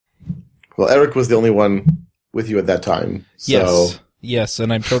Well, Eric was the only one with you at that time. So. Yes,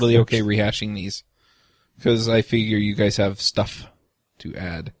 and I'm totally okay rehashing these. Because I figure you guys have stuff to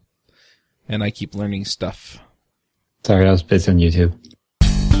add. And I keep learning stuff. Sorry, I was busy on YouTube.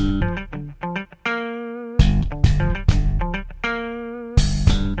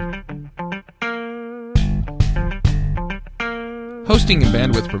 Hosting and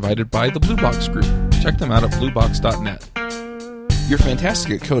bandwidth provided by the Blue Box Group. Check them out at bluebox.net. You're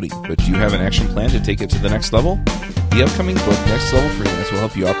fantastic at coding, but do you have an action plan to take it to the next level? The upcoming book, Next Level Freelance, will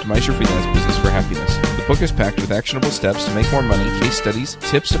help you optimize your freelance business for happiness. The book is packed with actionable steps to make more money, case studies,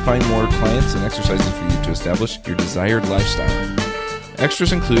 tips to find more clients, and exercises for you to establish your desired lifestyle.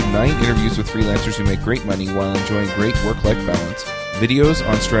 Extras include 9 interviews with freelancers who make great money while enjoying great work-life balance, videos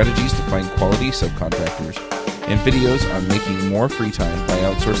on strategies to find quality subcontractors, and videos on making more free time by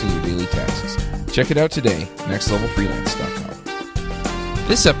outsourcing your daily tasks. Check it out today, nextlevelfreelance.com.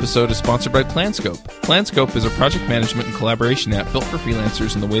 This episode is sponsored by PlanScope. PlanScope is a project management and collaboration app built for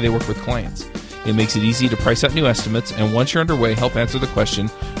freelancers and the way they work with clients. It makes it easy to price out new estimates, and once you're underway, help answer the question,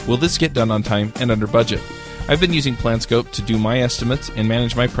 will this get done on time and under budget? I've been using PlanScope to do my estimates and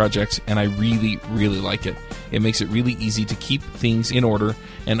manage my projects, and I really, really like it. It makes it really easy to keep things in order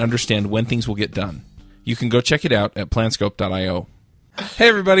and understand when things will get done. You can go check it out at planscope.io. Hey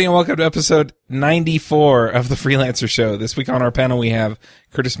everybody, and welcome to episode 94 of the Freelancer Show. This week on our panel we have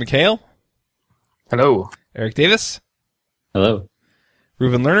Curtis McHale. Hello. Eric Davis. Hello.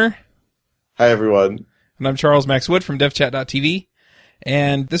 Reuven Lerner. Hi, everyone. And I'm Charles Max Wood from devchat.tv.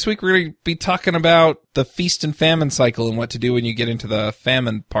 And this week we're going to be talking about the feast and famine cycle and what to do when you get into the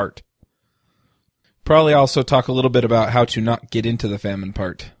famine part. Probably also talk a little bit about how to not get into the famine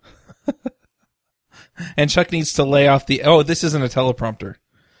part. And Chuck needs to lay off the... Oh, this isn't a teleprompter.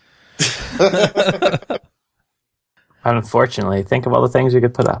 Unfortunately, think of all the things we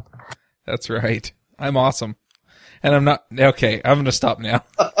could put up. That's right. I'm awesome. And I'm not... Okay, I'm going to stop now.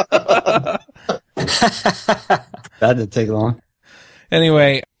 That didn't take long.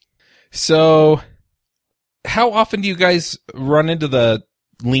 Anyway, so how often do you guys run into the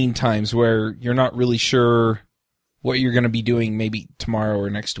lean times where you're not really sure what you're going to be doing maybe tomorrow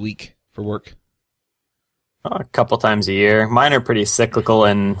or next week for work? A couple times a year. Mine are pretty cyclical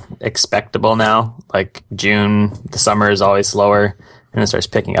and expectable now. Like June, the summer is always slower, and it starts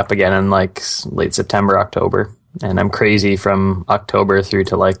picking up again in like late September, October. And I'm crazy from October through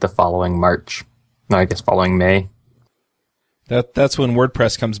to like the following March. No, I guess following May. That's when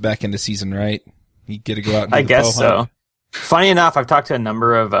WordPress comes back into season, right? You get to go out and do I the guess bow hunt. so. Funny enough, I've talked to a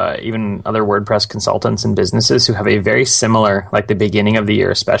number of even other WordPress consultants and businesses who have a very similar, like the beginning of the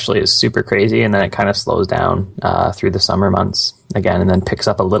year especially is super crazy, and then it kind of slows down through the summer months again, and then picks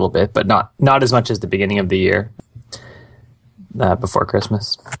up a little bit, but not as much as the beginning of the year before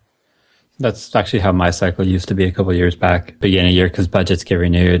Christmas. That's actually how my cycle used to be a couple of years back. Beginning of year because budgets get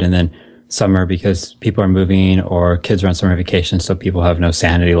renewed, and then summer because people are moving or kids are on summer vacation, so people have no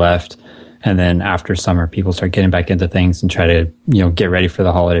sanity left. And then after summer, people start getting back into things and try to, get ready for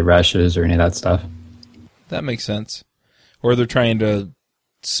the holiday rushes or any of that stuff. That makes sense. Or they're trying to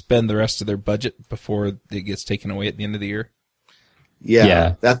spend the rest of their budget before it gets taken away at the end of the year.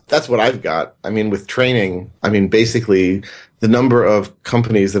 Yeah. That's what I've got. I mean, with training, basically the number of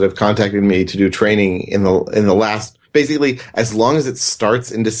companies that have contacted me to do training in the last, basically, as long as it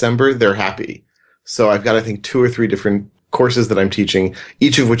starts in December, they're happy. So I've got, I think, 2 or 3 different courses that I'm teaching,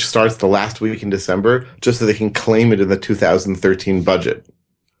 each of which starts the last week in December, just so they can claim it in the 2013 budget.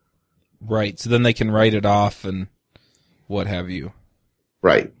 Right. So then they can write it off and what have you.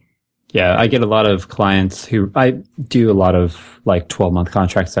 Right. Yeah, I get a lot of clients who I do a lot of like 12-month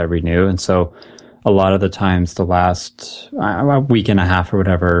contracts that I renew. And so a lot of the times the last a week and a half or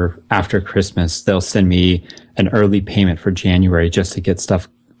whatever after Christmas, they'll send me an early payment for January just to get stuff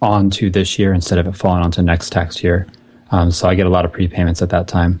onto this year instead of it falling onto next tax year. So I get a lot of prepayments at that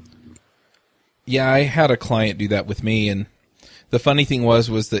time. Yeah, I had a client do that with me, and the funny thing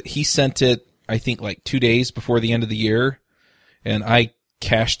was that he sent it, I think, like 2 days before the end of the year, and I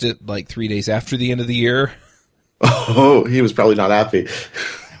cashed it like 3 days after the end of the year. Oh, he was probably not happy.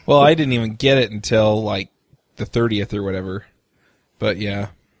 Well, I didn't even get it until like the 30th or whatever. But yeah.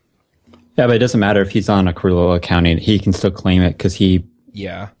 Yeah, but it doesn't matter if he's on accrual accounting. He can still claim it because he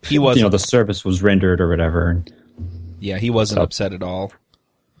was, the service was rendered or whatever. Yeah, he wasn't upset at all.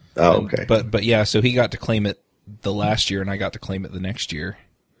 Oh, okay. But yeah, so he got to claim it the last year, and I got to claim it the next year.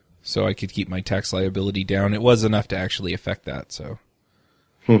 So I could keep my tax liability down. It was enough to actually affect that, so.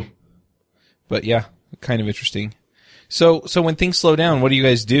 But yeah, kind of interesting. So when things slow down, what do you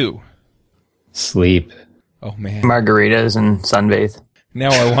guys do? Sleep. Oh, man. Margaritas and sunbathe. Now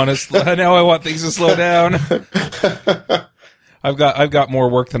I want things to slow down. I've got more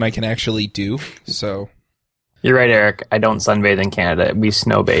work than I can actually do. So you're right, Eric. I don't sunbathe in Canada. We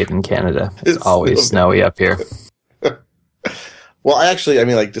snowbathe in Canada. It's always snowy up here. Well,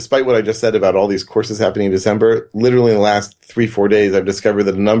 despite what I just said about all these courses happening in December, literally in the last 3-4 days, I've discovered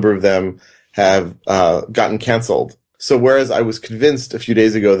that a number of them have gotten canceled. So whereas I was convinced a few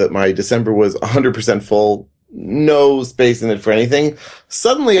days ago that my December was 100% full, no space in it for anything,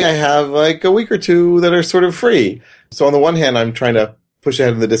 suddenly I have like a week or two that are sort of free. So on the one hand, I'm trying to push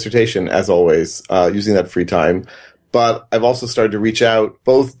ahead in the dissertation, as always, using that free time. But I've also started to reach out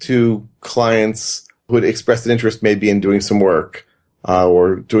both to clients who had expressed an interest maybe in doing some work,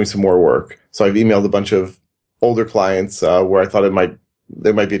 or doing some more work. So I've emailed a bunch of older clients where I thought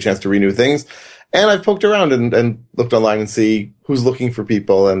there might be a chance to renew things. And I've poked around and looked online and see who's looking for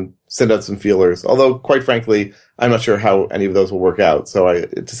people and send out some feelers. Although, quite frankly, I'm not sure how any of those will work out. So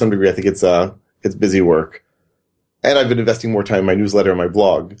to some degree, I think it's busy work. And I've been investing more time in my newsletter and my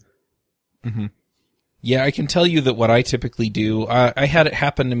blog. Mm-hmm. Yeah, I can tell you that what I typically do, I had it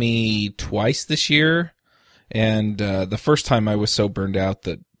happen to me twice this year. And the first time I was so burned out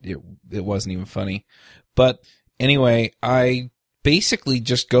that it wasn't even funny. But anyway, I basically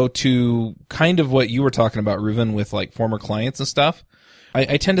just go to kind of what you were talking about, Reuven, with like former clients and stuff.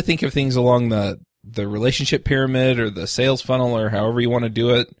 I tend to think of things along the relationship pyramid or the sales funnel or however you want to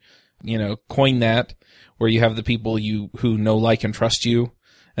do it. Coin that, where you have the people who know, like, and trust you.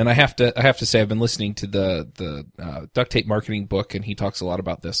 And I have to say I've been listening to the duct tape marketing book, and he talks a lot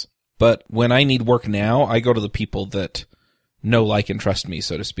about this. But when I need work now, I go to the people that know, like, and trust me,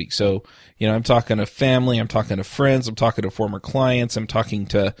 so to speak. So, I'm talking to family, I'm talking to friends, I'm talking to former clients, I'm talking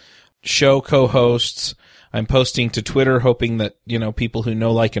to show co-hosts, I'm posting to Twitter hoping that, people who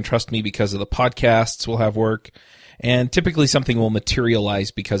know, like, and trust me because of the podcasts will have work. And typically something will materialize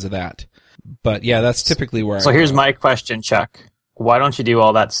because of that. But yeah, that's typically where So here's my question, Chuck. Why don't you do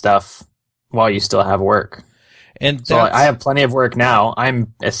all that stuff while you still have work? And so I have plenty of work now.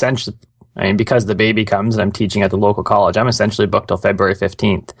 I'm essentially, because the baby comes and I'm teaching at the local college, I'm essentially booked till February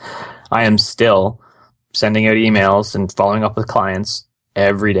 15th. I am still sending out emails and following up with clients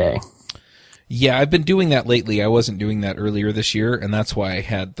every day. Yeah, I've been doing that lately. I wasn't doing that earlier this year, and that's why I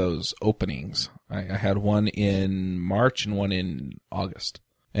had those openings. I had one in March and one in August.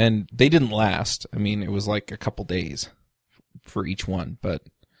 And they didn't last. It was like a couple days for each one, but,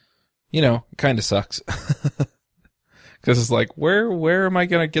 it kind of sucks. Because it's like, where am I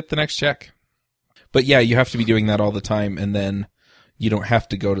going to get the next check? But yeah, you have to be doing that all the time, and then you don't have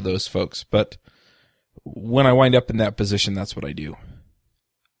to go to those folks. But when I wind up in that position, that's what I do.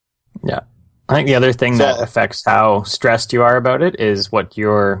 Yeah. I think the other thing that affects how stressed you are about it is what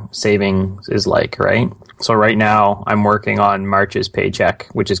your savings is like, right? So right now, I'm working on March's paycheck,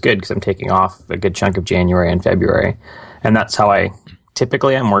 which is good because I'm taking off a good chunk of January and February. And that's how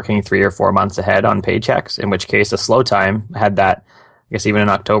I'm working 3 or 4 months ahead on paychecks, in which case a slow time I had that. I guess even in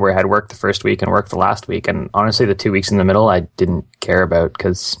October, I had worked the first week and worked the last week. And honestly, the 2 weeks in the middle, I didn't care about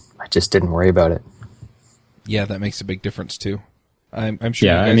because I just didn't worry about it. Yeah, that makes a big difference too. I'm sure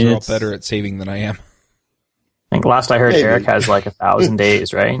you guys are all better at saving than I am. I think last I heard, Eric has like 1,000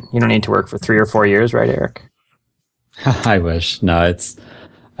 days, right? You don't need to work for 3 or 4 years, right, Eric? I wish. No, it's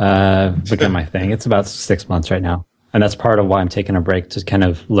become my thing. It's about 6 months right now. And that's part of why I'm taking a break to kind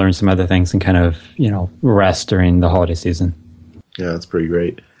of learn some other things and kind of, rest during the holiday season. Yeah, that's pretty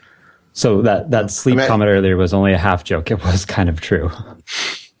great. So that sleep comment earlier was only a half joke. It was kind of true.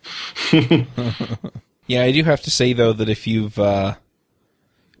 Yeah, I do have to say, though, that if you've...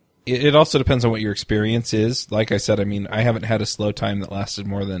 it also depends on what your experience is. Like I said, I haven't had a slow time that lasted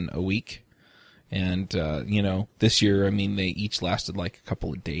more than a week. And, this year, they each lasted like a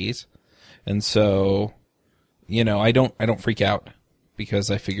couple of days. And so, I don't freak out because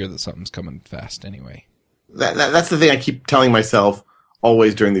I figure that something's coming fast anyway. That's the thing I keep telling myself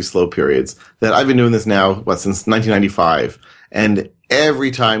always during these slow periods, that I've been doing this now, since 1995. And every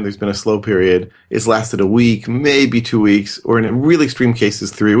time there's been a slow period, it's lasted a week, maybe 2 weeks, or in really extreme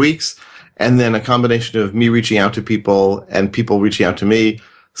cases, 3 weeks. And then a combination of me reaching out to people and people reaching out to me,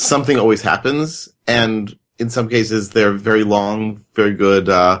 something always happens. And in some cases, they're very long, very good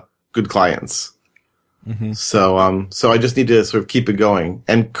clients. Mm-hmm. So I just need to sort of keep it going.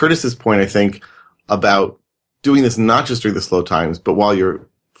 And Curtis's point, I think, about doing this not just during the slow times, but while you're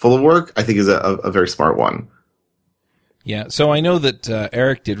full of work, I think is a very smart one. Yeah, so I know that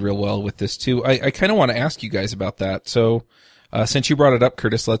Eric did real well with this too. I kind of want to ask you guys about that. So since you brought it up,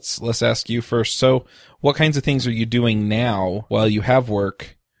 Curtis, let's ask you first. So what kinds of things are you doing now while you have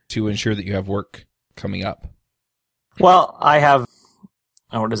work to ensure that you have work coming up? Well, I have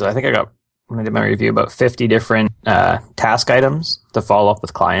what is it? I think when I did my review, about 50 different task items to follow up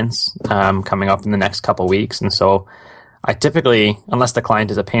with clients coming up in the next couple weeks. And so I typically, unless the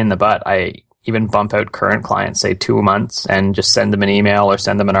client is a pain in the butt, I even bump out current clients, say 2 months, and just send them an email or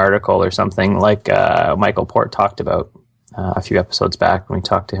send them an article or something like Michael Port talked about a few episodes back when we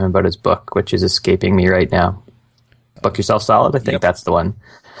talked to him about his book, which is escaping me right now. Book Yourself Solid, I think that's the one.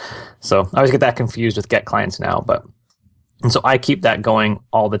 So I always get that confused with Get Clients Now, and so I keep that going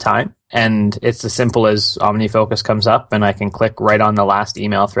all the time. And it's as simple as OmniFocus comes up and I can click right on the last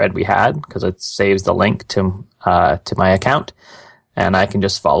email thread we had because it saves the link to my account. And I can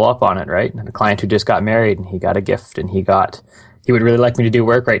just follow up on it, right? And a client who just got married and he got a gift and he would really like me to do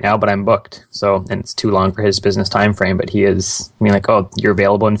work right now, but I'm booked. So, and it's too long for his business time frame, but he is, like, oh, you're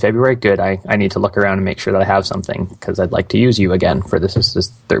available in February? Good. I need to look around and make sure that I have something because I'd like to use you again for this. This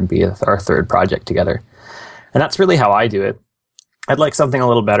be our third project together. And that's really how I do it. I'd like something a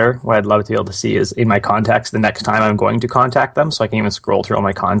little better. What I'd love to be able to see is in my contacts the next time I'm going to contact them, so I can even scroll through all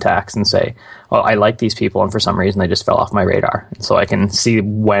my contacts and say, well, I like these people, and for some reason they just fell off my radar. And so I can see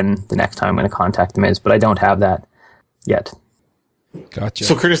when the next time I'm going to contact them is, but I don't have that yet. Gotcha.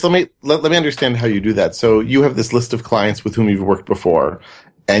 So Curtis, let me understand how you do that. So you have this list of clients with whom you've worked before,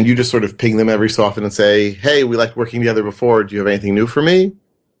 and you just sort of ping them every so often and say, hey, we liked working together before. Do you have anything new for me?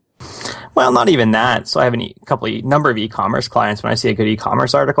 Well, not even that. So I have number of e-commerce clients. When I see a good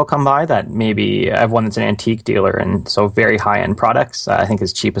e-commerce article come by, that maybe I have one that's an antique dealer, and so very high-end products. I think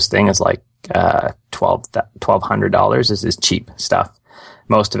his cheapest thing is like $1,200 is his cheap stuff.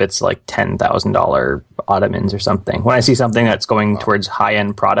 Most of it's like $10,000 ottomans or something. When I see something that's going towards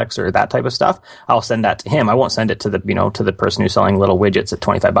high-end products or that type of stuff, I'll send that to him. I won't send it to the person who's selling little widgets at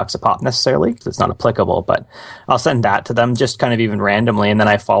 $25 a pop necessarily, because it's not applicable, but I'll send that to them just kind of even randomly, and then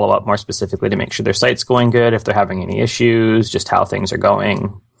I follow up more specifically to make sure their site's going good, if they're having any issues, just how things are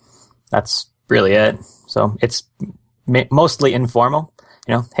going. That's really it. So it's mostly informal.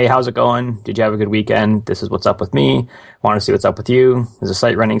 Hey, how's it going? Did you have a good weekend? This is what's up with me. Want to see what's up with you? Is the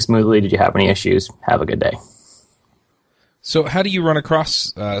site running smoothly? Did you have any issues? Have a good day. So how do you run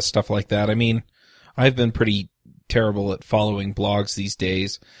across stuff like that? I mean, I've been pretty terrible at following blogs these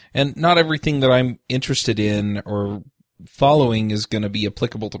days, and not everything that I'm interested in or following is going to be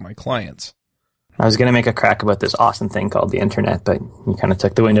applicable to my clients. I was going to make a crack about this awesome thing called the internet, but you kind of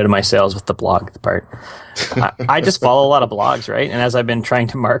took the wind out of my sails with the blog part. I just follow a lot of blogs, right? And as I've been trying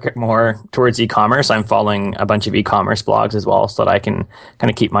to market more towards e-commerce, I'm following a bunch of e-commerce blogs as well so that I can kind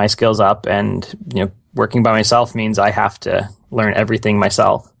of keep my skills up. And, working by myself means I have to learn everything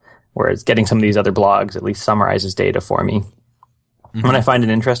myself, whereas getting some of these other blogs at least summarizes data for me. Mm-hmm. When I find an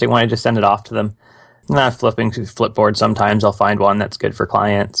interesting one, I just send it off to them. And flipping through Flipboard, sometimes I'll find one that's good for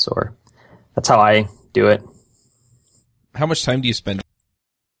clients, or that's how I do it. How much time do you spend?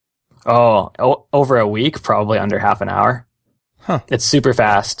 Over a week, probably under half an hour. Huh. It's super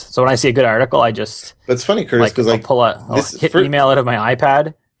fast. So when I see a good article, I just... That's funny, Curtis, because I'll hit email out of my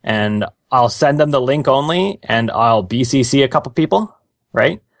iPad, and I'll send them the link only, and I'll BCC a couple people,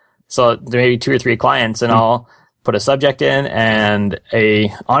 right? So there may be 2 or 3 clients, and I'll put a subject in and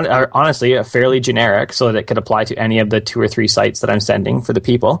honestly a fairly generic, so that it could apply to any of the 2 or 3 sites that I'm sending for the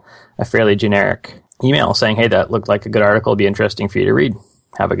people, a fairly generic email saying, hey, that looked like a good article, it'd be interesting for you to read.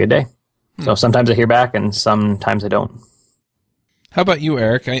 Have a good day. So sometimes I hear back and sometimes I don't. How about you,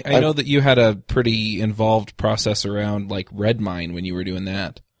 Eric? I know that you had a pretty involved process around like Redmine when you were doing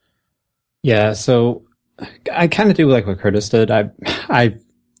that. Yeah, so I kind of do like what Curtis did. I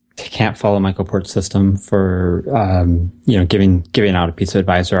can't follow Michael Port's system for giving out a piece of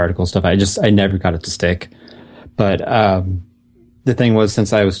advice or article stuff. I never got it to stick. But the thing was,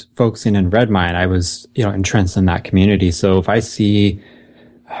 since I was focusing in Redmine, I was entrenched in that community. So if I see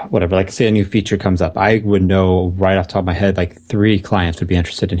whatever, like say a new feature comes up, I would know right off the top of my head like 3 clients would be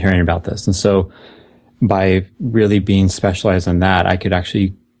interested in hearing about this. And so by really being specialized in that, I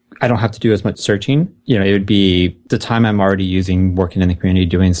don't have to do as much searching. It would be the time I'm already using working in the community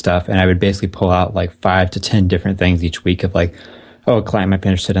doing stuff. And I would basically pull out like 5 to 10 different things each week of like, oh, a client might be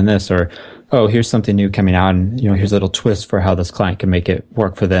interested in this, or, oh, here's something new coming out. And, here's a little twist for how this client can make it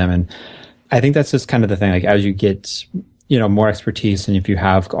work for them. And I think that's just kind of the thing. Like as you get, more expertise, and if you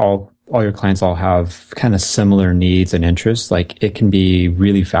have all your clients all have kind of similar needs and interests, like it can be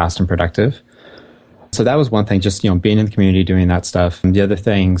really fast and productive. So that was one thing, just, being in the community, doing that stuff. And the other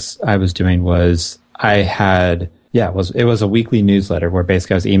things I was doing was it was a weekly newsletter where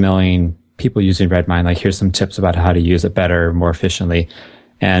basically I was emailing people using Redmine, like, here's some tips about how to use it better, more efficiently.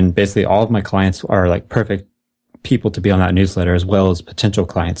 And basically all of my clients are like perfect people to be on that newsletter, as well as potential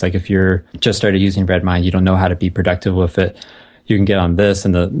clients. Like if you're just started using Redmine, you don't know how to be productive with it, you can get on this,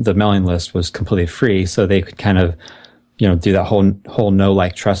 and the mailing list was completely free, so they could kind of, do that whole know,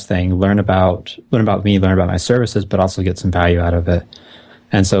 like, trust thing, learn about me, learn about my services, but also get some value out of it.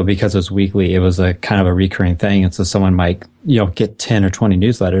 And so because it was weekly, it was a kind of a recurring thing. And so someone might, get 10 or 20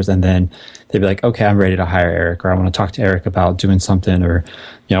 newsletters, and then they'd be like, okay, I'm ready to hire Eric, or I want to talk to Eric about doing something, or,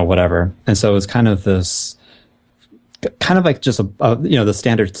 whatever. And so it was kind of this, kind of like just the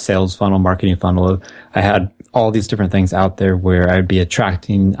standard sales funnel, marketing funnel of, I had all these different things out there where I'd be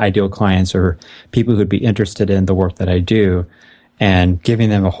attracting ideal clients or people who'd be interested in the work that I do, and giving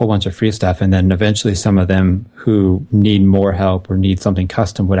them a whole bunch of free stuff. And then eventually some of them who need more help or need something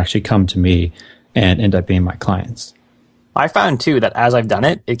custom would actually come to me and end up being my clients. I found too that as I've done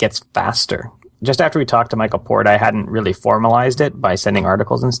it, it gets faster. Just after we talked to Michael Port, I hadn't really formalized it by sending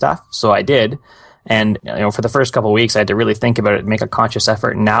articles and stuff. So I did. And for the first couple of weeks, I had to really think about it, make a conscious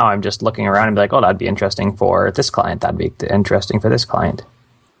effort. And now I'm just looking around and be like, oh, that'd be interesting for this client. That'd be interesting for this client.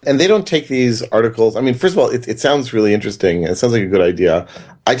 And they don't take these articles. I mean, first of all, it sounds really interesting. It sounds like a good idea.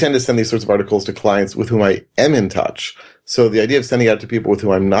 I tend to send these sorts of articles to clients with whom I am in touch. So the idea of sending out to people with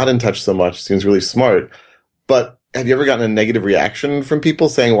whom I'm not in touch so much seems really smart. But have you ever gotten a negative reaction from people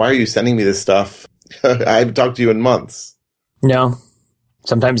saying, why are you sending me this stuff? I haven't talked to you in months. No.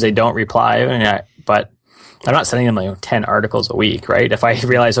 Sometimes they don't reply, but I'm not sending them 10 articles a week, right? If I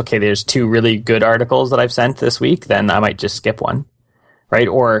realize, okay, there's 2 really good articles that I've sent this week, then I might just skip one. Right?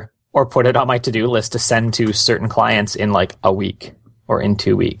 Or put it on my to-do list to send to certain clients in like a week or in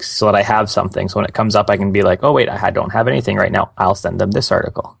 2 weeks so that I have something. So when it comes up, I can be like, oh, wait, I don't have anything right now. I'll send them this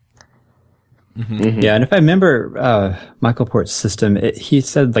article. Mm-hmm. Yeah. And if I remember Michael Port's system, he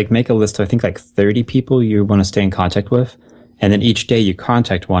said make a list of, I think 30 people you want to stay in contact with. And then each day you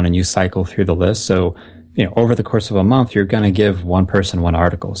contact one and you cycle through the list. So, over the course of a month, you're going to give one person one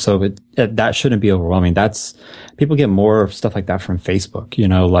article. So that shouldn't be overwhelming. People get more stuff like that from Facebook,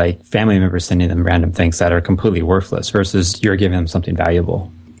 like family members sending them random things that are completely worthless versus you're giving them something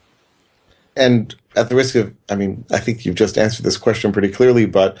valuable. And at the risk of, I think you've just answered this question pretty clearly,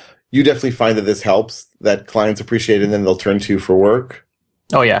 but you definitely find that this helps, that clients appreciate it and then they'll turn to you for work.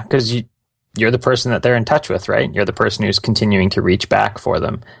 Oh yeah. Because you're the person that they're in touch with, right? You're the person who's continuing to reach back for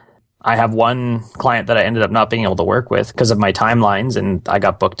them. I have one client that I ended up not being able to work with because of my timelines, and I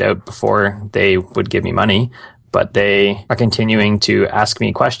got booked out before they would give me money. But they are continuing to ask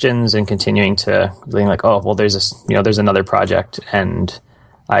me questions and continuing to being like, oh, well, there's another project, and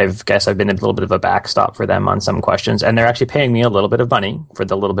I've been a little bit of a backstop for them on some questions, and they're actually paying me a little bit of money for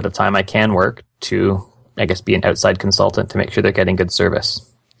the little bit of time I can work to, be an outside consultant to make sure they're getting good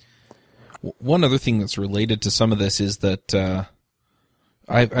service. One other thing that's related to some of this is that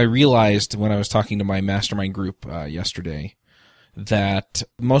I realized when I was talking to my mastermind group yesterday that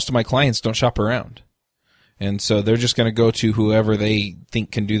most of my clients don't shop around. And so they're just going to go to whoever they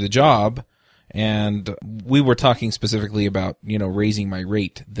think can do the job. And we were talking specifically about, raising my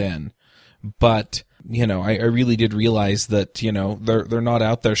rate then. But, I really did realize that, they're not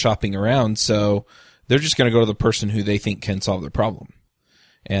out there shopping around. So they're just going to go to the person who they think can solve their problem.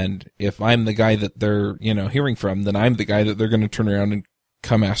 And if I'm the guy that they're, hearing from, then I'm the guy that they're going to turn around and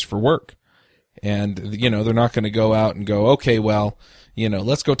come ask for work. And, they're not going to go out and go, okay, well,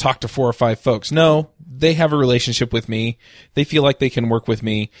 let's go talk to 4 or 5 folks. No, they have a relationship with me. They feel like they can work with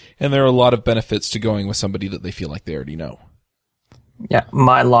me. And there are a lot of benefits to going with somebody that they feel like they already know. Yeah.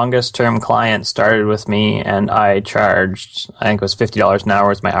 My longest term client started with me and I charged, I think it was $50 an hour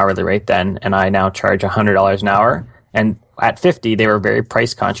was my hourly rate then. And I now charge $100 an hour. And at 50, they were very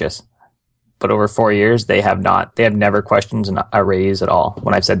price conscious. But over 4 years, they have never questioned a raise at all.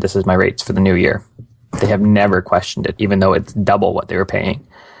 When I've said this is my rates for the new year, they have never questioned it, even though it's double what they were paying,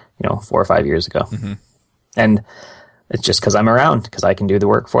 4 or 5 years ago. Mm-hmm. And it's just because I'm around, because I can do the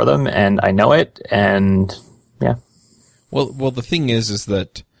work for them and I know it. And yeah. Well, the thing is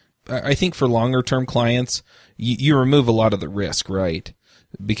that I think for longer term clients, you remove a lot of the risk, right?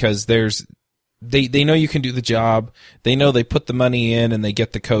 Because They know you can do the job. They know they put the money in and they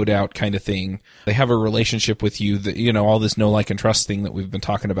get the code out kind of thing. They have a relationship with you that, all this know, like, and trust thing that we've been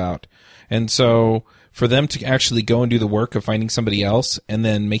talking about. And so for them to actually go and do the work of finding somebody else and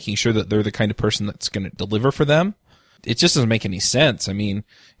then making sure that they're the kind of person that's going to deliver for them, it just doesn't make any sense.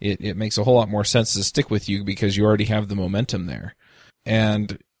 It makes a whole lot more sense to stick with you because you already have the momentum there.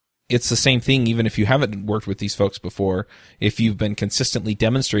 And it's the same thing even if you haven't worked with these folks before. If you've been consistently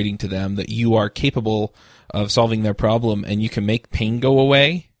demonstrating to them that you are capable of solving their problem and you can make pain go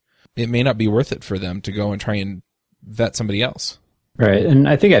away, it may not be worth it for them to go and try and vet somebody else. Right. And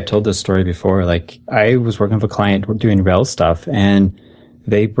I think I've told this story before. I was working with a client doing Rails stuff and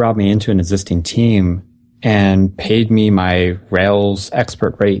they brought me into an existing team and paid me my Rails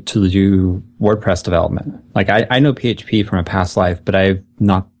expert rate to do WordPress development. Like I know PHP from a past life, but I'm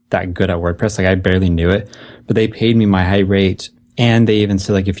not that good at WordPress. Like I barely knew it, but they paid me my high rate. And they even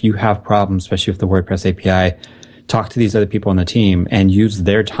said, like, if you have problems, especially with the WordPress API, talk to these other people on the team and use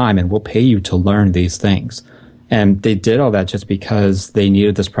their time and we'll pay you to learn these things. And they did all that just because they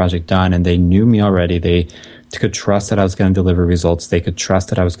needed this project done and they knew me already. They could trust that I was going to deliver results. They could trust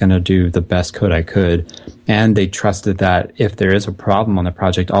that I was going to do the best code I could. And they trusted that if there is a problem on the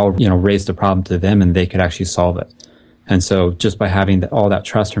project, I'll, raise the problem to them and they could actually solve it. And so just by having all that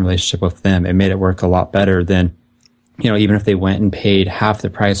trust and relationship with them, it made it work a lot better than, even if they went and paid half the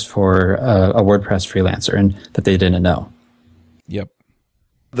price for a WordPress freelancer and that they didn't know. Yep.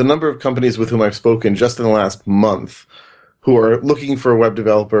 The number of companies with whom I've spoken just in the last month who are looking for a web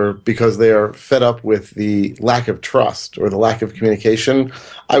developer because they are fed up with the lack of trust or the lack of communication,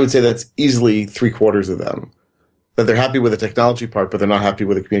 I would say that's easily 3/4 of them. That they're happy with the technology part, but they're not happy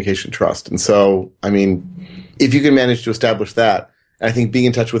with the communication trust. And so, if you can manage to establish that, I think being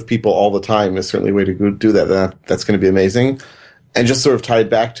in touch with people all the time is certainly a way to do that. That's going to be amazing. And just sort of tied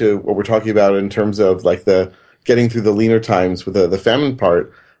back to what we're talking about in terms of like the getting through the leaner times with the famine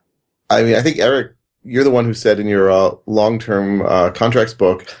part. I think, Eric, you're the one who said in your long-term contracts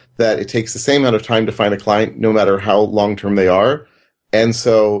book that it takes the same amount of time to find a client no matter how long-term they are. And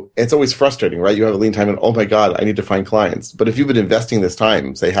so it's always frustrating, right? You have a lean time and, oh my God, I need to find clients. But if you've been investing this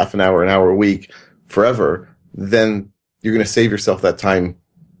time, say half an hour a week, forever, then you're going to save yourself that time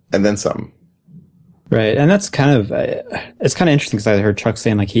and then some. Right. And that's it's kind of interesting because I heard Chuck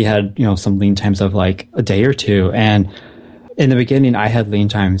saying like he had, some lean times of like a day or two. And in the beginning I had lean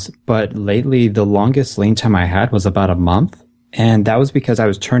times, but lately the longest lean time I had was about a month. And that was because I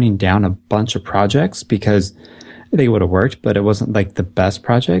was turning down a bunch of projects because they would have worked, but it wasn't like the best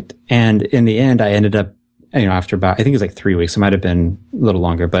project. And in the end, I ended up, after about, I think it was like 3 weeks. It might have been a little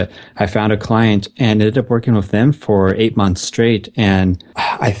longer, but I found a client and ended up working with them for 8 months straight. And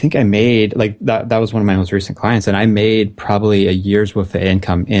I think I made that was one of my most recent clients. And I made probably a year's worth of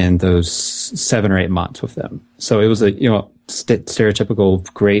income in those 7 or 8 months with them. So it was a, stereotypical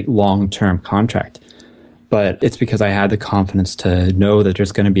great long-term contract. But it's because I had the confidence to know that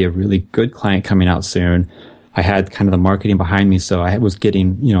there's going to be a really good client coming out soon. I had kind of the marketing behind me, so I was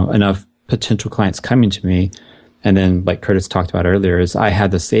getting, enough potential clients coming to me. And then, like Curtis talked about earlier, is I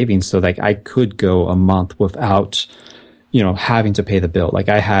had the savings so like I could go a month without, having to pay the bill. Like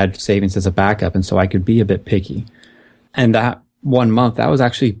I had savings as a backup, and so I could be a bit picky. And that 1 month, that was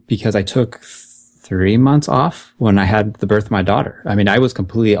actually because I took 3 months off when I had the birth of my daughter. I was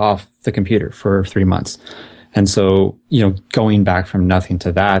completely off the computer for 3 months. And so, going back from nothing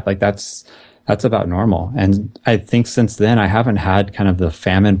to that, like that's about normal. And I think since then, I haven't had kind of the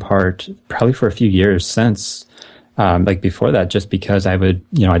famine part probably for a few years since, like before that, just because I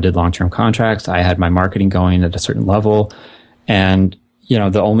did long-term contracts. I had my marketing going at a certain level. And,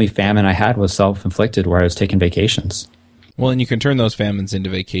 the only famine I had was self-inflicted where I was taking vacations. Well, and you can turn those famines into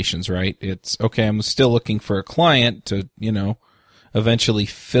vacations, right? It's, okay, I'm still looking for a client to, eventually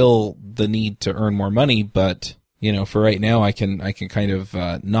fill the need to earn more money, but for right now, I can kind of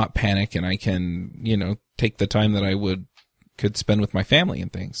not panic, and I can, take the time that I could spend with my family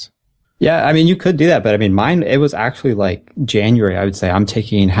and things. Yeah, you could do that, but mine, it was actually like January. I would say I'm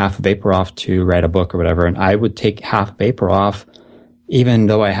taking half of April off to write a book or whatever, and I would take half of April off, even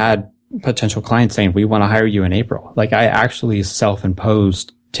though I had potential clients saying, we want to hire you in April. Like I actually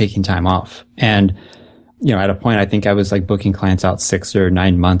self-imposed taking time off. And, at a point, I think I was like booking clients out 6 or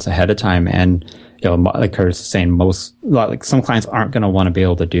 9 months ahead of time. And, like Curtis is saying, some clients aren't going to want to be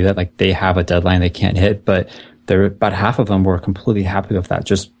able to do that. Like they have a deadline they can't hit, but about half of them were completely happy with that.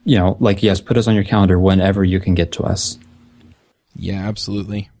 Just, yes, put us on your calendar whenever you can get to us. Yeah,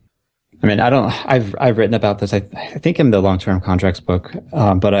 absolutely. I've written about this. I think in the long-term contracts book,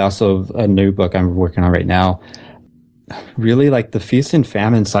 but I also, a new book I'm working on right now, really like the feast and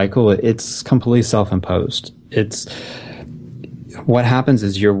famine cycle. It's completely self-imposed. What happens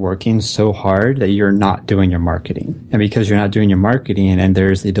is you're working so hard that you're not doing your marketing. And because you're not doing your marketing and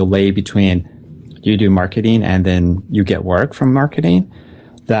there's a delay between you do marketing and then you get work from marketing,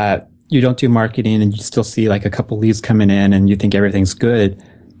 that you don't do marketing and you still see like a couple leads coming in and you think everything's good.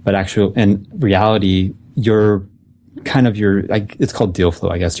 But actually, in reality, it's called deal flow,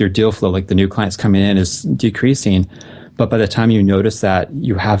 I guess. Your deal flow, like the new clients coming in, is decreasing. But by the time you notice that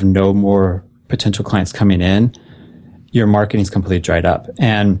you have no more potential clients coming in, your marketing's completely dried up.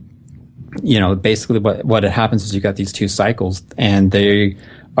 And, basically what happens is you got these two cycles and they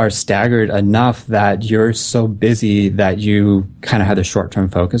are staggered enough that you're so busy that you kind of have the short-term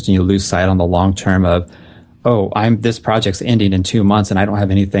focus and you lose sight on the long-term of, oh, this project's ending in 2 months and I don't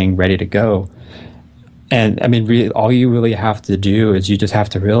have anything ready to go. And I mean, really, all you really have to do is you just have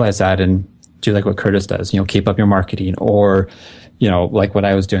to realize that and do like what Curtis does, keep up your marketing, or, like what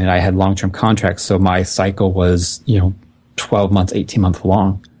I was doing, I had long-term contracts. So my cycle was, 12 months, 18 months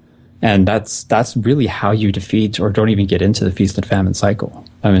long. And that's really how you defeat or don't even get into the feast and famine cycle.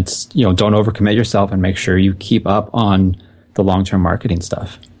 I mean, it's, don't overcommit yourself and make sure you keep up on the long-term marketing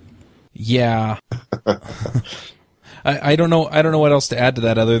stuff. Yeah. I don't know. I don't know what else to add to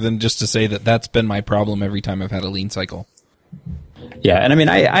that other than just to say that that's been my problem every time I've had a lean cycle. Yeah. And I mean,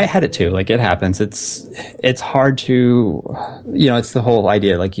 I had it too. Like, it happens. It's hard to, it's the whole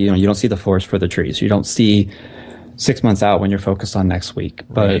idea. Like, you don't see the forest for the trees. You don't see 6 months out when you're focused on next week.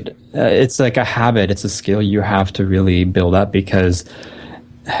 But right. It's like a habit. It's a skill you have to really build up, because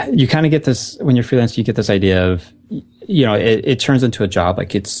you kind of get this, when you're freelance, you get this idea of, it turns into a job.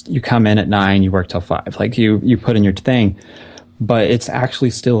 Like, you come in at 9, you work till 5. Like, you put in your thing, but it's actually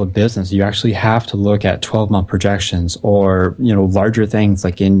still a business. You actually have to look at 12-month projections, or, larger things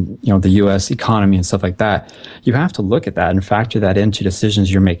like in, the US economy and stuff like that. You have to look at that and factor that into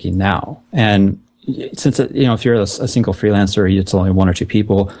decisions you're making now. And since, if you're a single freelancer, it's only 1 or 2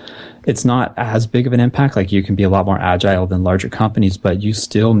 people, it's not as big of an impact. Like, you can be a lot more agile than larger companies, but you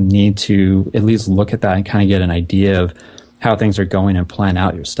still need to at least look at that and kind of get an idea of how things are going and plan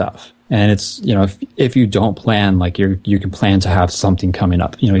out your stuff. And it's, if you don't plan, like, you can plan to have something coming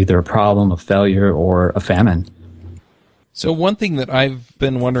up, either a problem, a failure, or a famine. So one thing that I've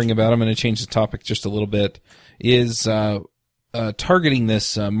been wondering about, I'm going to change the topic just a little bit, is targeting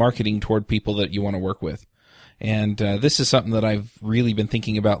this marketing toward people that you want to work with. And this is something that I've really been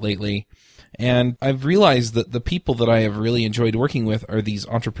thinking about lately. And I've realized that the people that I have really enjoyed working with are these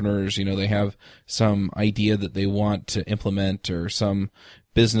entrepreneurs. They have some idea that they want to implement, or some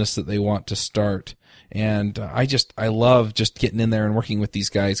business that they want to start. And I love just getting in there and working with these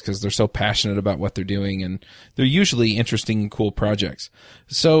guys, because they're so passionate about what they're doing, and they're usually interesting, cool projects.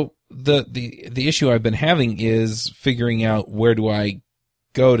 So the issue I've been having is figuring out, where do I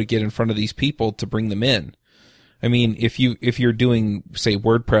go to get in front of these people to bring them in? I mean, if you're doing, say,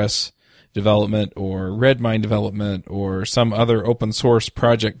 WordPress development or Redmine development or some other open source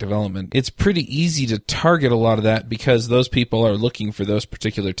project development, it's pretty easy to target a lot of that, because those people are looking for those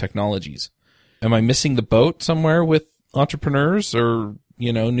particular technologies. Am I missing the boat somewhere with entrepreneurs or,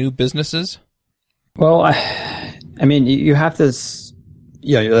 new businesses? Well, I mean, you have this,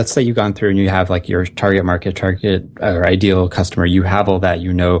 let's say you've gone through and you have like your target market, or ideal customer. You have all that,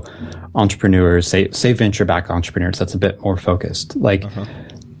 entrepreneurs, say venture-backed entrepreneurs. That's a bit more focused. Like,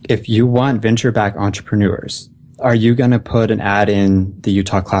 if you want venture-backed entrepreneurs, are you going to put an ad in the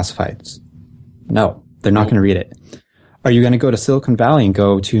Utah Classifieds? No, they're not going to read it. Are you going to go to Silicon Valley and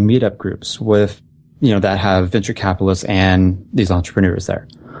go to meetup groups with, that have venture capitalists and these entrepreneurs there?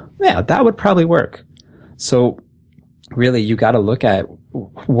 Yeah, that would probably work. So really, you got to look at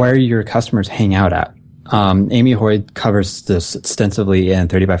where your customers hang out at. Amy Hoy covers this extensively in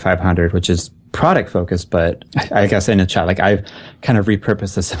 30 by 500, which is product focused, but I guess in the chat, like, I've kind of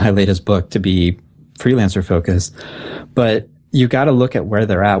repurposed this in my latest book to be freelancer focused. But you got to look at where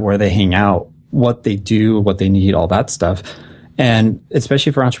they're at, where they hang out, what they do, what they need, all that stuff. And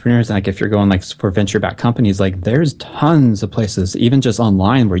especially for entrepreneurs, like if you're going like for venture-backed companies, like there's tons of places, even just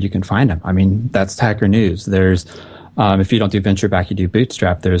online, where you can find them. I mean, that's Hacker News. There's, if you don't do venture-back, you do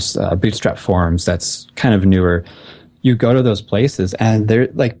Bootstrap. There's Bootstrap forums. That's kind of newer. You go to those places and they're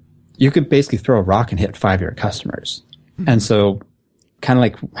like, you could basically throw a rock and hit 5 of your customers. Mm-hmm. And so kind of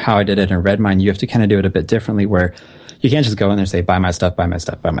like how I did it in Redmine, you have to kind of do it a bit differently, where you can't just go in there and say, buy my stuff, buy my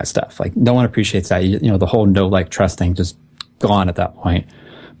stuff, buy my stuff. Like, no one appreciates that. The whole know, like, trust thing just gone at that point.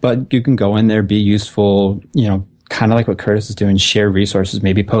 But you can go in there, be useful, kind of like what Curtis is doing, share resources,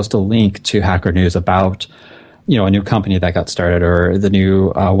 maybe post a link to Hacker News about, a new company that got started, or the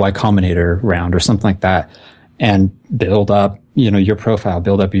new Y Combinator round, or something like that, and build up, your profile,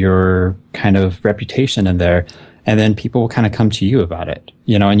 build up your kind of reputation in there. And then people will kind of come to you about it,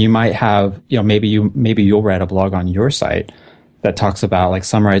 and you might have, maybe you'll write a blog on your site that talks about, like,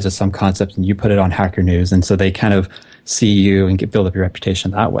 summarizes some concepts, and you put it on Hacker News. And so they kind of see you and build up your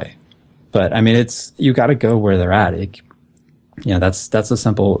reputation that way. But I mean, you got to go where they're at. That's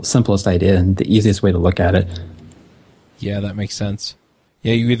the simplest idea and the easiest way to look at it. Yeah, that makes sense.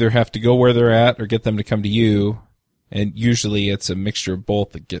 Yeah, you either have to go where they're at or get them to come to you. And usually it's a mixture of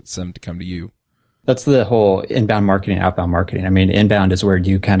both that gets them to come to you. That's the whole inbound marketing, outbound marketing. I mean, inbound is where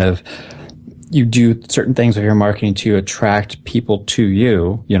you kind of, you do certain things with your marketing to attract people to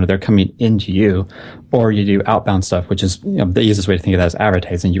you, they're coming into you, or you do outbound stuff, which is, the easiest way to think of that is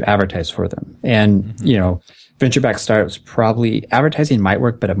advertising. You advertise for them. And, venture-backed startups, probably advertising might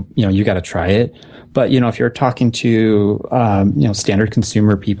work, but, you got to try it. But, if you're talking to, standard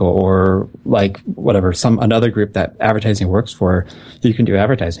consumer people or like whatever, another group that advertising works for, you can do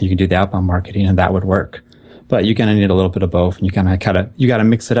advertising, you can do the outbound marketing, and that would work. But you're going to need a little bit of both, and you got to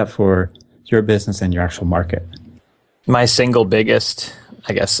mix it up for your business and your actual market. My single biggest,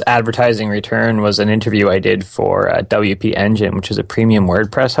 I guess, advertising return was an interview I did for WP Engine, which is a premium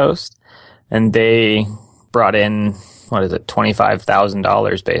WordPress host. And they brought in,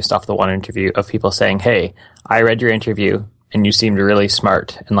 $25,000 based off the one interview of people saying, hey, I read your interview and you seemed really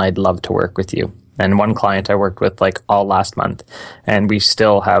smart and I'd love to work with you. And one client I worked with like all last month, and we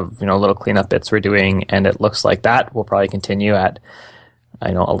still have, little cleanup bits we're doing. And it looks like that will probably continue at,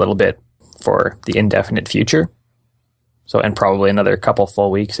 a little bit for the indefinite future. So, and probably another couple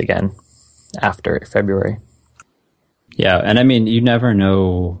full weeks again after February. Yeah. And I mean, you never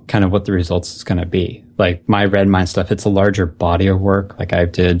know kind of what the results is going to be. Like my Redmine stuff, it's a larger body of work. Like I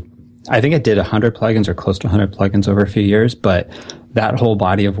think I did 100 plugins or close to 100 plugins over a few years, but that whole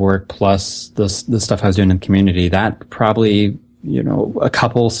body of work plus the stuff I was doing in the community, that probably,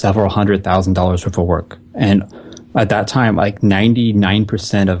 several $100,000 worth of work. And at that time, like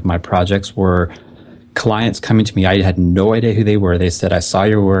 99% of my projects were clients coming to me. I had no idea who they were. They said, I saw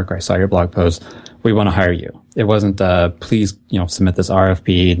your work or I saw your blog post. We want to hire you. It wasn't, please, submit this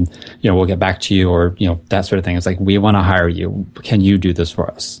RFP and, we'll get back to you or, that sort of thing. It's like, we want to hire you. Can you do this for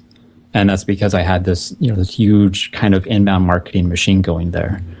us? And that's because I had this, this huge kind of inbound marketing machine going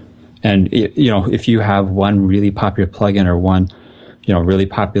there. And, if you have one really popular plugin or one, really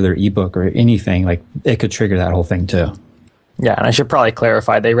popular ebook or anything, like it could trigger that whole thing too. Yeah, and I should probably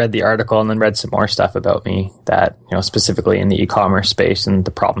clarify, they read the article and then read some more stuff about me that, specifically in the e-commerce space and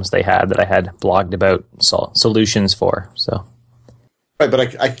the problems they had that I had blogged about solutions for. So, right,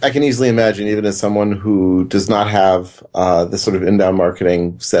 but I can easily imagine, even as someone who does not have this sort of inbound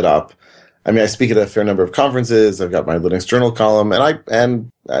marketing set up. I mean, I speak at a fair number of conferences. I've got my Linux Journal column,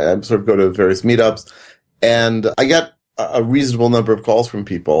 and I sort of go to various meetups, and I get a reasonable number of calls from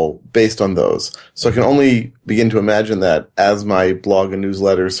people based on those. So I can only begin to imagine that as my blog and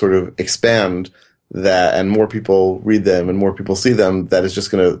newsletters sort of expand, that and more people read them and more people see them, that is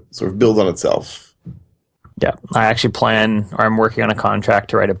just going to sort of build on itself. Yeah, I actually I'm working on a contract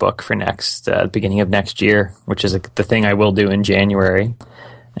to write a book for beginning of next year, which is the thing I will do in January.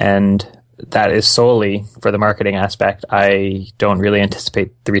 And that is solely for the marketing aspect. I don't really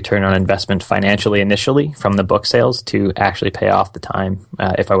anticipate the return on investment financially initially from the book sales to actually pay off the time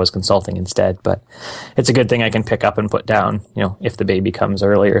if I was consulting instead. But it's a good thing I can pick up and put down, if the baby comes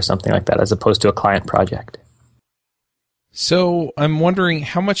early or something like that, as opposed to a client project. So I'm wondering,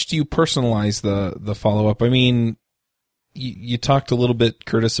 how much do you personalize the follow-up? I mean, you talked a little bit,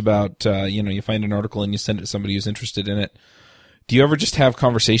 Curtis, about, you find an article and you send it to somebody who's interested in it. Do you ever just have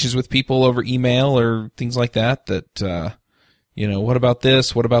conversations with people over email or things like that, what about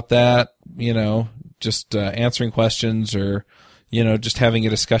this? What about that? Just answering questions or, just having a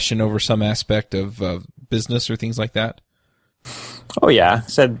discussion over some aspect of business or things like that? Oh, yeah.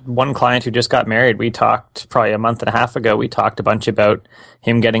 Said one client who just got married, we talked probably a month and a half ago, we talked a bunch about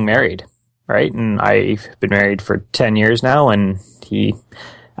him getting married, right? And I've been married for 10 years now, and he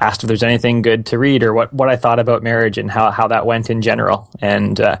asked if there's anything good to read or what I thought about marriage and how that went in general.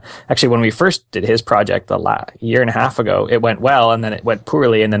 And actually, when we first did his project year and a half ago, it went well, and then it went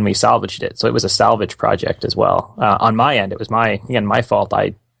poorly, and then we salvaged it. So it was a salvage project as well. On my end, it was my fault.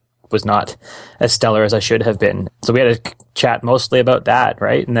 I was not as stellar as I should have been. So we had a chat mostly about that,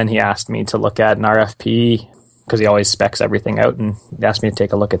 right? And then he asked me to look at an RFP because he always specs everything out, and he asked me to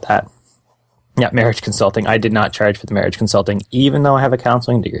take a look at that. Yeah, marriage consulting. I did not charge for the marriage consulting, even though I have a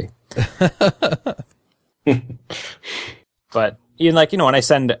counseling degree. But even when I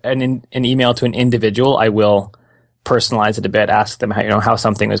send an email to an individual, I will personalize it a bit, ask them how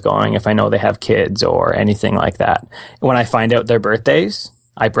something is going, if I know they have kids or anything like that. When I find out their birthdays,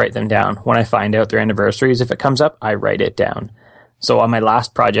 I write them down. When I find out their anniversaries, if it comes up, I write it down. So on my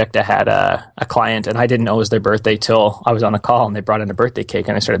last project, I had a client, and I didn't know it was their birthday till I was on a call, and they brought in a birthday cake,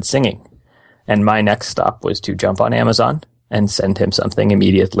 and I started singing. And my next stop was to jump on Amazon and send him something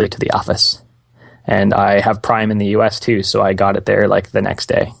immediately to the office. And I have Prime in the US too, so I got it there like the next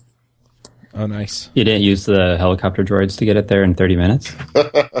day. Oh, nice. You didn't use the helicopter droids to get it there in 30 minutes?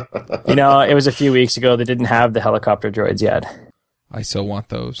 It was a few weeks ago. They didn't have the helicopter droids yet. I still want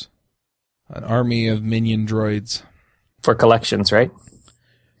those. An army of minion droids. For collections, right?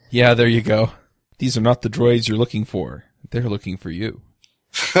 Yeah, there you go. These are not the droids you're looking for. They're looking for you.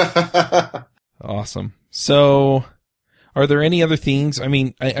 Awesome. So, are there any other things? I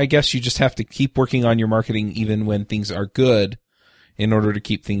mean, I guess you just have to keep working on your marketing even when things are good in order to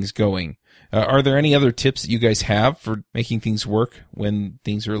keep things going. Are there any other tips that you guys have for making things work when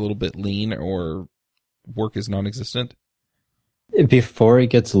things are a little bit lean or work is non-existent? Before it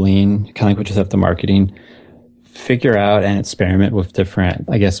gets lean, kind of like what you said with the marketing, figure out and experiment with different,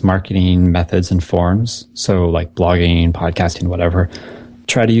 I guess, marketing methods and forms. So like blogging, podcasting, whatever.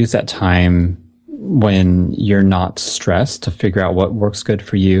 Try to use that time when you're not stressed to figure out what works good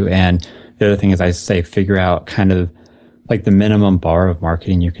for you. And the other thing is I say figure out kind of like the minimum bar of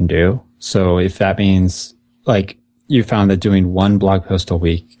marketing you can do. So if that means like you found that doing one blog post a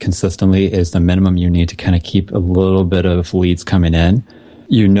week consistently is the minimum you need to kind of keep a little bit of leads coming in,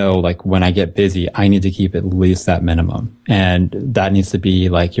 you know, like when I get busy, I need to keep at least that minimum. And that needs to be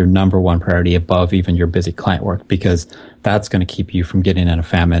like your number one priority above even your busy client work, because that's going to keep you from getting in a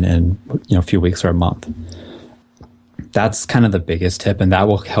famine in, you know, a few weeks or a month. That's kind of the biggest tip. And that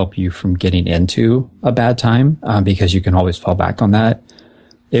will help you from getting into a bad time because you can always fall back on that.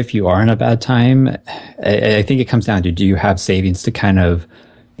 If you are in a bad time, I think it comes down to, do you have savings to kind of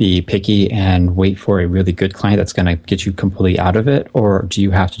be picky and wait for a really good client that's going to get you completely out of it? Or do you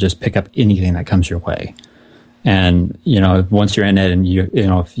have to just pick up anything that comes your way? And, you know, once you're in it and you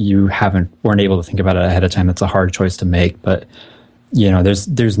know, if you weren't able to think about it ahead of time, that's a hard choice to make. But, you know,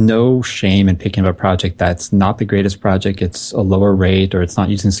 there's no shame in picking up a project that's not the greatest project. It's a lower rate, or it's not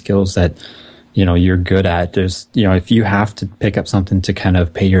using skills that, you know, you're good at. There's, you know, if you have to pick up something to kind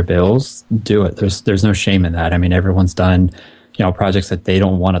of pay your bills, do it. There's no shame in that. I mean, everyone's done, you know, projects that they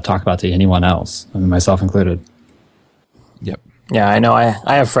don't want to talk about to anyone else, I mean, myself included. Yep. Yeah, I know. I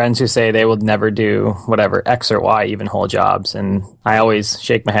have friends who say they would never do whatever X or Y, even whole jobs. And I always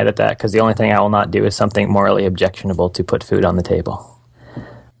shake my head at that, because the only thing I will not do is something morally objectionable to put food on the table.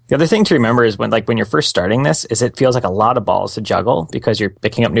 The other thing to remember is when you're first starting this, is it feels like a lot of balls to juggle, because you're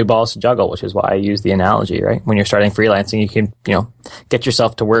picking up new balls to juggle, which is why I use the analogy, right? When you're starting freelancing, you can, you know, get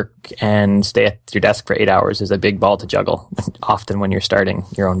yourself to work and stay at your desk for 8 hours is a big ball to juggle, often when you're starting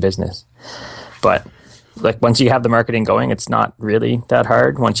your own business. But like once you have the marketing going, it's not really that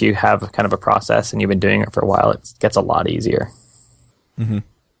hard. Once you have kind of a process and you've been doing it for a while, it gets a lot easier. Mm-hmm.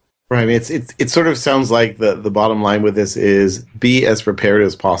 Right. I mean, it sort of sounds like the bottom line with this is be as prepared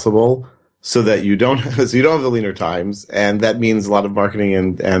as possible so that you don't have the leaner times, and that means a lot of marketing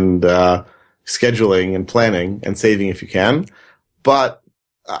and scheduling and planning and saving if you can. But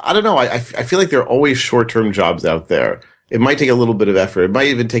I don't know. I feel like there are always short-term jobs out there. It might take a little bit of effort. It might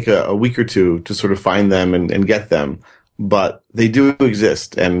even take a week or two to sort of find them and get them. But they do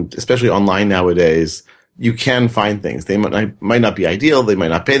exist, and especially online nowadays, you can find things. They might not be ideal. They might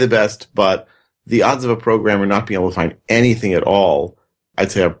not pay the best, but the odds of a programmer not being able to find anything at all,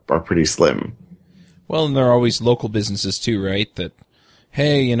 I'd say, are pretty slim. Well, and there are always local businesses too, right? That,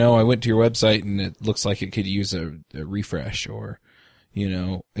 hey, you know, I went to your website and it looks like it could use a refresh, or, you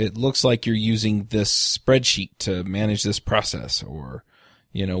know, it looks like you're using this spreadsheet to manage this process, or,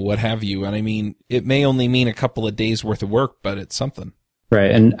 you know, what have you. And I mean, it may only mean a couple of days worth of work, but it's something.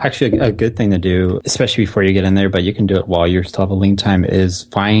 Right. And actually a good thing to do, especially before you get in there, but you can do it while you still have a lean time, is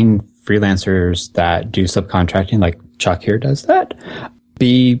find freelancers that do subcontracting, like Chuck here does that.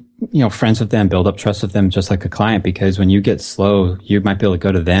 Be, you know, friends with them, build up trust with them just like a client, because when you get slow, you might be able to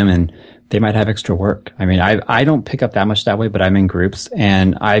go to them and they might have extra work. I mean, I don't pick up that much that way, but I'm in groups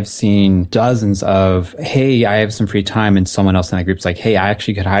and I've seen dozens of, hey, I have some free time, and someone else in that group's like, hey, I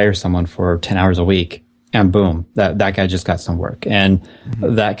actually could hire someone for 10 hours a week. And boom, that guy just got some work. And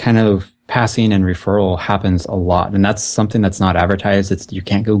that kind of passing and referral happens a lot. And that's something that's not advertised. You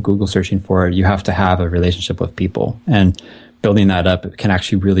can't go Google searching for it. You have to have a relationship with people. And building that up can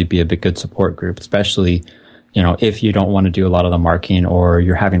actually really be a big good support group, especially, you know, if you don't want to do a lot of the marketing or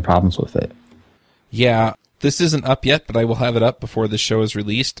you're having problems with it. Yeah, this isn't up yet, but I will have it up before this show is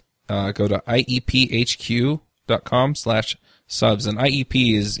released. Go to iephq.com/subs. And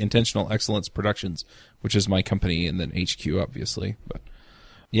IEP is Intentional Excellence Productions, which is my company, and then HQ, obviously. But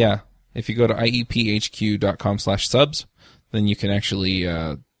yeah, if you go to iephq.com/subs, then you can actually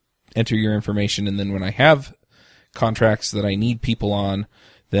enter your information. And then when I have contracts that I need people on,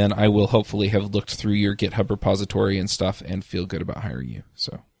 then I will hopefully have looked through your GitHub repository and stuff and feel good about hiring you.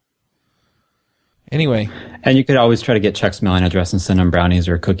 So anyway. And you could always try to get Chuck's mailing address and send him brownies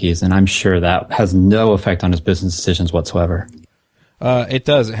or cookies, and I'm sure that has no effect on his business decisions whatsoever. It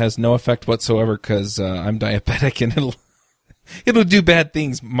does. It has no effect whatsoever because I'm diabetic, and it'll do bad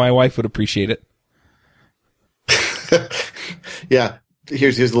things. My wife would appreciate it. Yeah.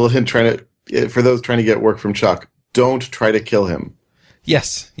 Here's a little hint. for those trying to get work from Chuck, don't try to kill him.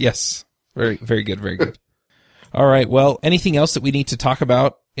 Yes. Very, very good, very good. All right, well, anything else that we need to talk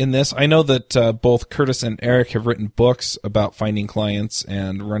about in this? I know that both Curtis and Eric have written books about finding clients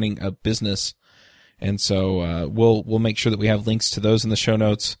and running a business, and so we'll make sure that we have links to those in the show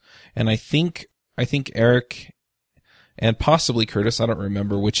notes. And I think Eric and possibly Curtis, I don't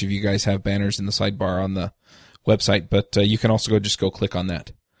remember which of you guys have banners in the sidebar on the website, but you can also go click on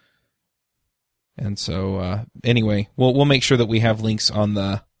that. And so anyway, we'll make sure that we have links on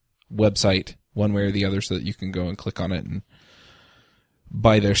the website one way or the other so that you can go and click on it and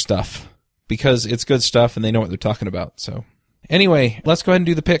buy their stuff, because it's good stuff and they know what they're talking about. So anyway, let's go ahead and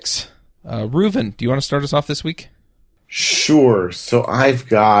do the picks. Reuven, do you want to start us off this week? Sure. So I've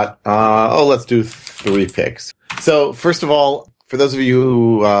got, let's do 3 picks. So first of all, for those of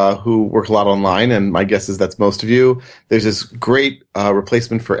you who work a lot online, and my guess is that's most of you, there's this great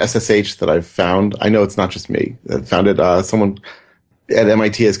replacement for SSH that I've found. I know it's not just me that found it. Someone at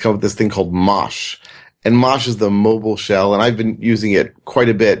MIT has come up with this thing called Mosh. And Mosh is the mobile shell, and I've been using it quite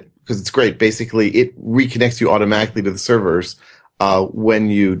a bit because it's great. Basically, it reconnects you automatically to the servers when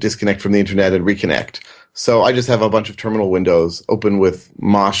you disconnect from the internet and reconnect. So I just have a bunch of terminal windows open with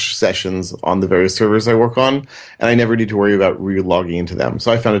Mosh sessions on the various servers I work on, and I never need to worry about re-logging into them.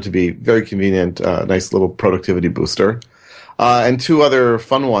 So I found it to be very convenient, nice little productivity booster. And 2 other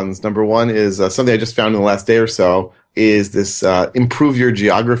fun ones. Number 1 is something I just found in the last day or so, is this Improve Your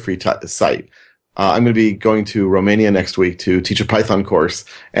Geography site. I'm going to be going to Romania next week to teach a Python course.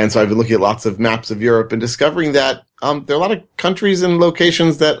 And so I've been looking at lots of maps of Europe and discovering that there are a lot of countries and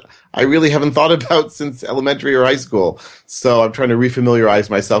locations that I really haven't thought about since elementary or high school. So I'm trying to refamiliarize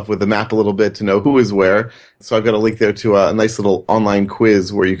myself with the map a little bit to know who is where. So I've got a link there to a nice little online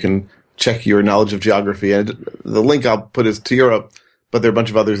quiz where you can check your knowledge of geography. And the link I'll put is to Europe, but there are a bunch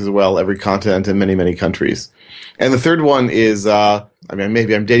of others as well, every continent and many, many countries. And the third one is,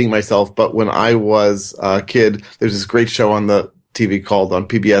 maybe I'm dating myself, but when I was a kid, there's this great show on the TV on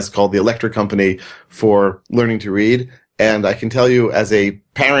PBS called The Electric Company for learning to read. And I can tell you, as a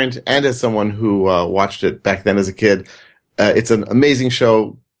parent and as someone who watched it back then as a kid, it's an amazing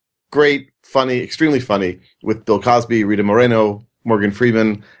show. Great, funny, extremely funny, with Bill Cosby, Rita Moreno, Morgan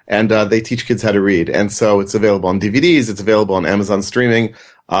Freeman, and they teach kids how to read. And so it's available on DVDs. It's available on Amazon streaming.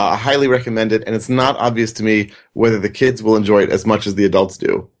 I highly recommend it. And it's not obvious to me whether the kids will enjoy it as much as the adults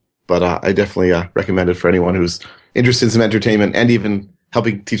do. But I definitely recommend it for anyone who's interested in some entertainment and even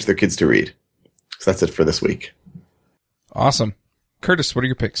helping teach their kids to read. So that's it for this week. Awesome. Curtis, what are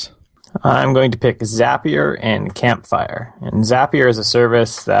your picks? I'm going to pick Zapier and Campfire. And Zapier is a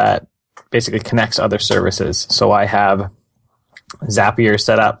service that basically connects other services. So I have Zapier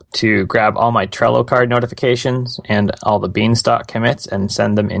set up to grab all my Trello card notifications and all the Beanstalk commits and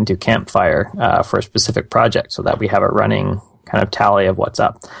send them into Campfire for a specific project so that we have a running kind of tally of what's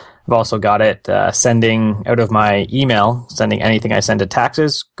up. I've also got it sending out of my email, sending anything I send to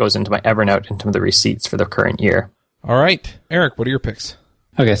taxes, goes into my Evernote, into the receipts for the current year. All right. Eric, what are your picks?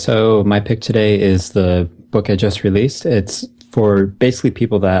 Okay, so my pick today is the book I just released. It's for basically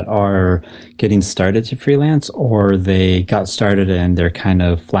people that are getting started to freelance, or they got started and they're kind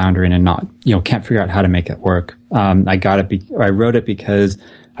of floundering and not, can't figure out how to make it work. I wrote it because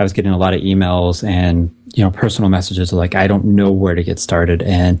I was getting a lot of emails and, personal messages like, I don't know where to get started.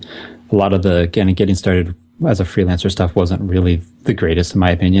 And a lot of the getting started as a freelancer stuff wasn't really the greatest in my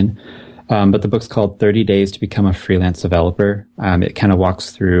opinion. But the book's called 30 Days to Become a Freelance Developer. It kind of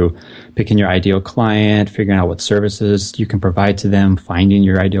walks through picking your ideal client, figuring out what services you can provide to them, finding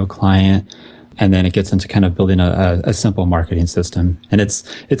your ideal client, and then it gets into kind of building a simple marketing system. And it's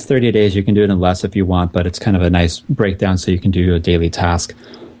 30 days. You can do it in less if you want, but it's kind of a nice breakdown so you can do a daily task.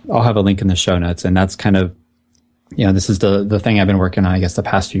 I'll have a link in the show notes, and that's kind of, this is the thing I've been working on, I guess, the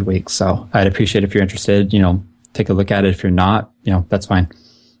past few weeks. So I'd appreciate if you're interested, take a look at it. If you're not, that's fine.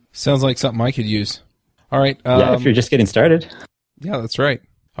 Sounds like something I could use. All right. Yeah, if you're just getting started. Yeah, that's right.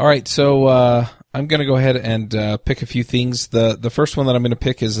 All right, so I'm going to go ahead and pick a few things. The first one that I'm going to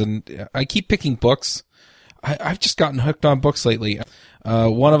pick is, I keep picking books. I've just gotten hooked on books lately.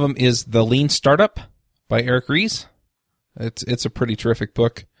 One of them is The Lean Startup by Eric Ries. It's a pretty terrific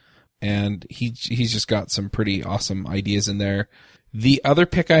book, and he's just got some pretty awesome ideas in there. The other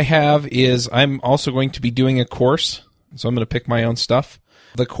pick I have is I'm also going to be doing a course, so I'm going to pick my own stuff.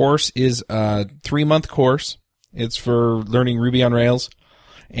 The course is a 3-month course. It's for learning Ruby on Rails.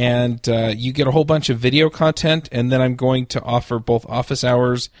 And you get a whole bunch of video content, and then I'm going to offer both office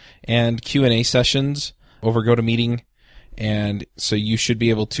hours and Q&A sessions over GoToMeeting. And so you should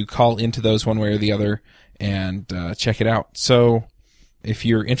be able to call into those one way or the other and check it out. So if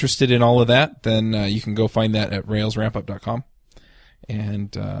you're interested in all of that, then you can go find that at railsrampup.com.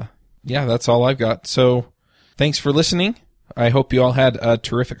 And yeah, that's all I've got. So thanks for listening. I hope you all had a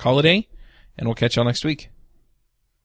terrific holiday, and we'll catch y'all next week.